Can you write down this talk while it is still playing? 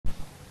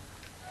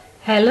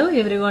Hello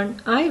everyone,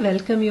 I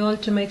welcome you all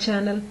to my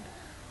channel.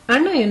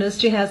 Anna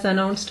University has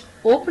announced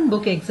open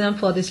book exam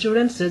for the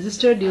students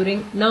registered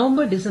during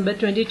November-December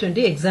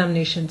 2020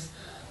 examinations.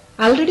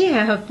 Already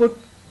I have put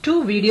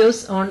 2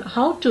 videos on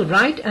how to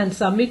write and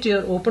submit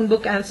your open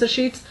book answer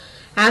sheets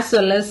as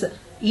well as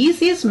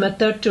easiest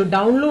method to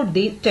download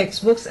the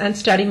textbooks and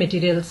study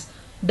materials.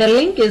 The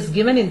link is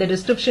given in the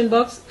description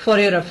box for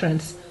your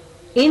reference.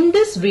 In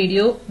this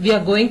video, we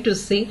are going to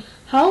see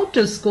how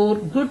to score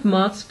good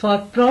marks for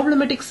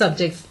problematic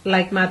subjects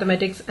like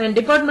mathematics and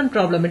department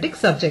problematic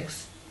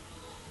subjects.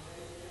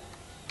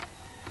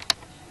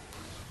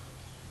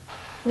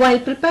 While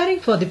preparing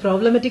for the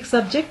problematic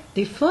subject,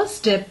 the first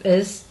step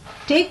is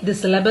take the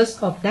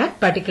syllabus of that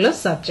particular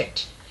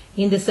subject.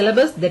 In the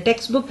syllabus, the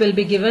textbook will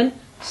be given.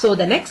 So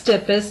the next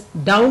step is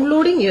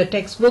downloading your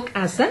textbook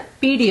as a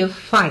PDF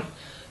file.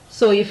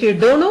 So if you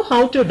don't know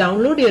how to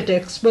download your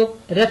textbook,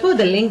 refer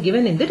the link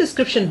given in the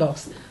description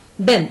box.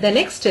 Then the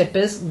next step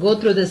is go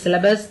through the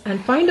syllabus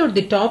and find out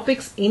the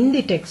topics in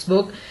the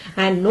textbook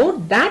and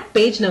note that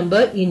page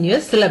number in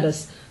your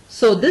syllabus.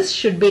 So this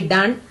should be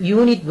done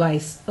unit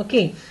wise.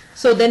 Okay.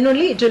 So then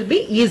only it will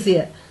be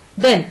easier.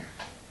 Then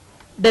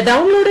the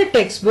downloaded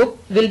textbook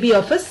will be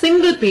of a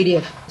single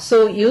PDF.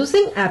 So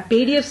using a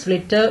PDF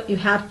splitter, you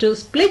have to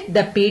split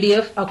the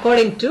PDF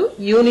according to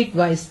unit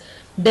wise.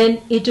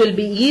 Then it will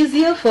be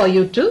easier for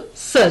you to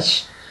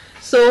search.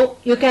 So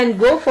you can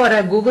go for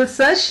a Google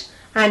search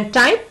and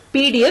type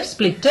PDF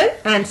splitter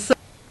and search.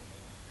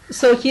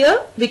 So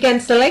here we can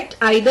select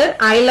either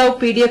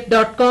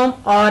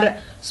ilovepdf.com or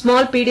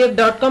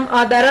smallpdf.com,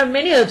 or there are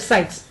many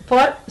websites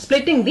for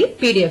splitting the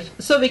PDF.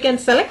 So we can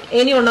select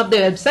any one of the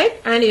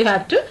website and you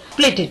have to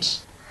split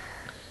it.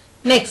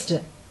 Next,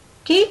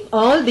 keep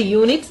all the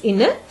units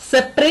in a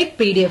separate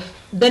PDF.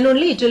 Then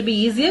only it will be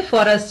easier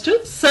for us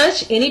to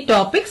search any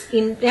topics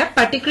in a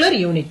particular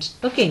unit.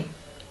 Okay.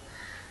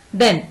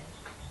 Then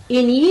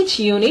in each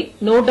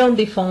unit, note down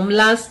the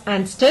formulas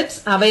and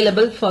steps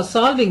available for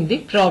solving the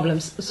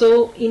problems.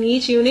 So in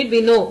each unit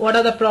we know what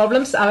are the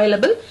problems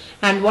available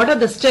and what are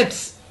the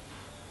steps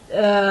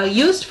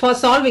used for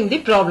solving the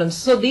problems.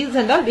 So these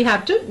and all we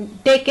have to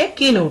take a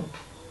keynote.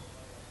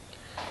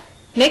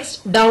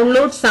 Next,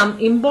 download some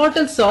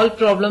important solved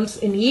problems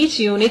in each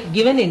unit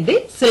given in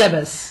the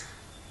syllabus.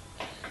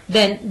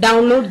 Then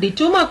download the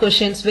 2 mark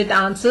questions with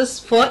answers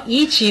for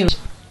each unit.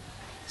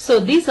 So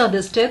these are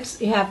the steps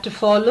you have to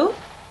follow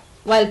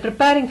while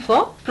preparing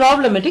for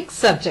problematic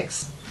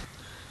subjects.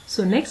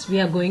 So next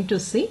we are going to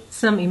see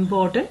some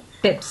important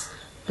tips.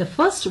 The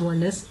first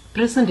one is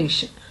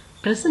presentation.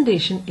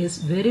 Presentation is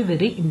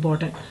very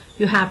important.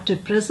 You have to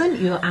present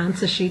your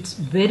answer sheets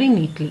very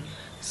neatly.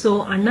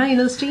 So Anna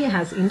University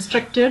has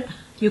instructed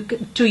you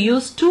to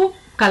use 2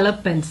 color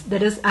pens,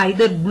 that is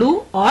either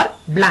blue or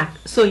black.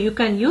 So you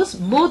can use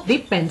both the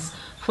pens.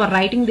 For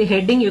writing the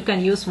heading you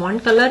can use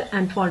one color,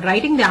 and for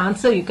writing the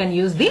answer you can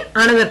use the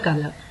another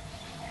color.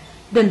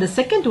 Then the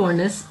second one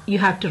is you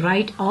have to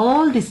write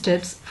all the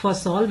steps for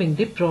solving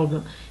the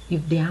problem.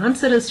 If the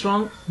answer is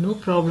wrong, no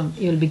problem,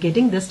 you will be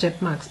getting the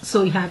step marks.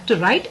 So you have to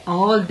write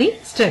all the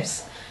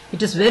steps.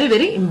 It is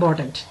very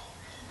important.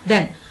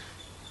 Then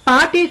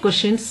part A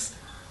questions.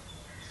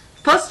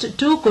 First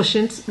 2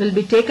 questions will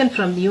be taken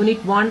from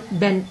unit 1,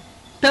 then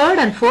 3rd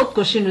and 4th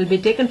question will be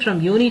taken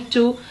from unit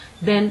 2,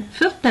 then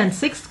 5th and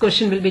 6th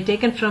question will be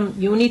taken from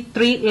unit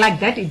 3, like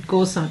that it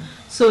goes on.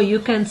 So you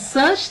can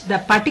search the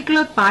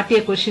particular part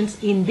A questions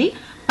in the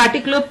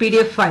particular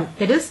PDF file.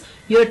 That is,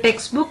 your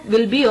textbook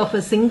will be of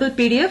a single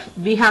PDF.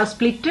 We have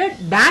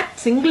splitted that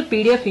single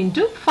PDF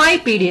into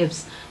 5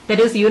 PDFs. That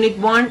is unit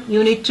 1,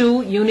 unit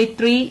 2, unit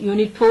 3,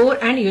 unit 4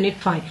 and unit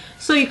 5.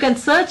 So you can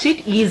search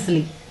it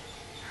easily.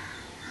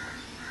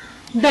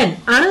 Then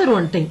another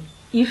one thing,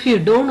 if you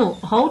don't know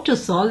how to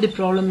solve the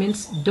problem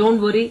means,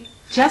 don't worry,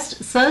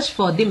 just search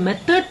for the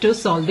method to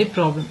solve the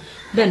problem.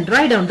 Then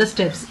write down the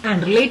steps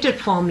and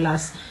related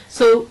formulas.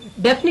 So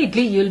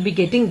definitely you will be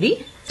getting the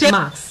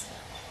marks.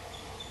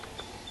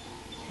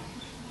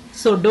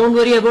 So don't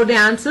worry about the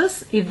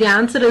answers. If the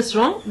answer is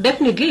wrong,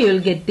 definitely you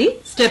will get the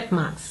step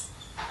marks.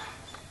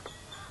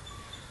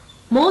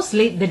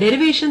 Mostly the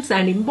derivations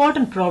and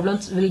important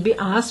problems will be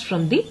asked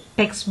from the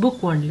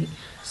textbook only.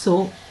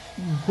 So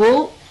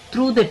go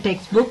through the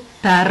textbook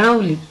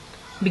thoroughly,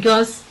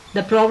 because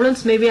the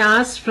problems may be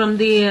asked from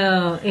the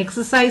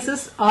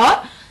exercises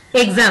or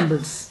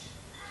examples.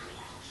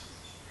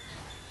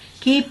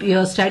 Keep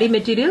your study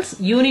materials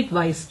unit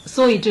wise,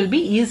 so it will be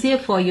easier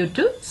for you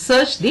to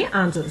search the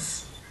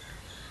answers.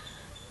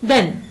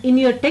 Then in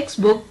your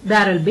textbook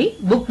there will be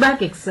book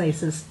back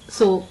exercises.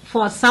 So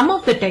for some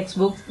of the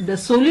textbooks, the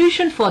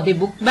solution for the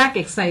book back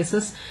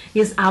exercises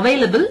is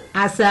available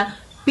as a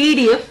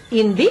PDF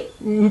in the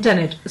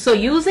internet. So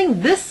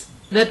using this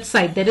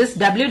website, that is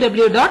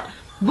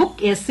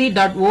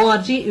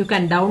www.booksc.org, you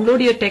can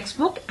download your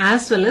textbook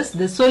as well as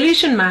the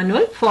solution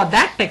manual for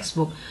that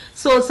textbook.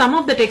 So some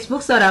of the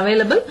textbooks are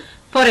available.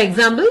 For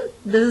example,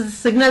 this is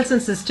Signals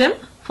and System.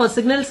 For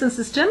Signals and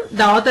System,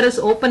 the author is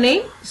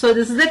OpenAIM. So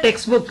this is the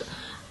textbook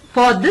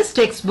For this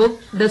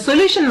textbook, the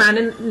solution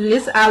manual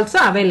is also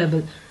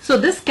available. So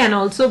this can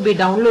also be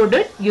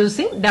downloaded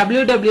using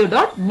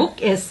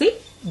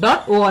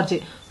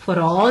www.bookesc.org. For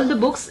all the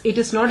books, it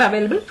is not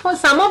available. For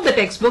some of the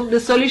textbook, the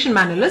solution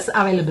manual is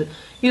available.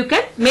 You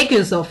can make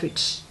use of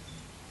it.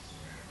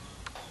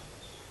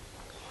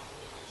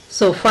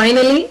 So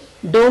finally,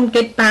 don't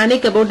get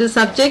panic about the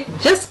subject.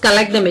 Just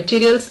collect the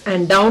materials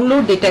and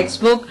download the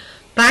textbook.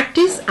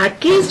 Practice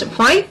at least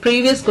 5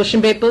 previous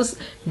question papers.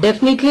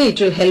 Definitely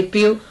it will help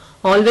you.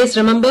 Always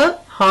remember,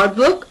 hard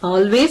work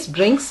always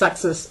brings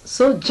success.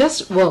 So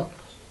just work.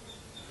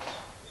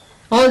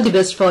 All the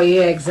best for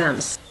your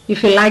exams.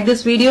 If you like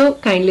this video,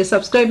 kindly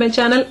subscribe my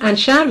channel and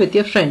share with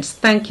your friends.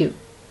 Thank you.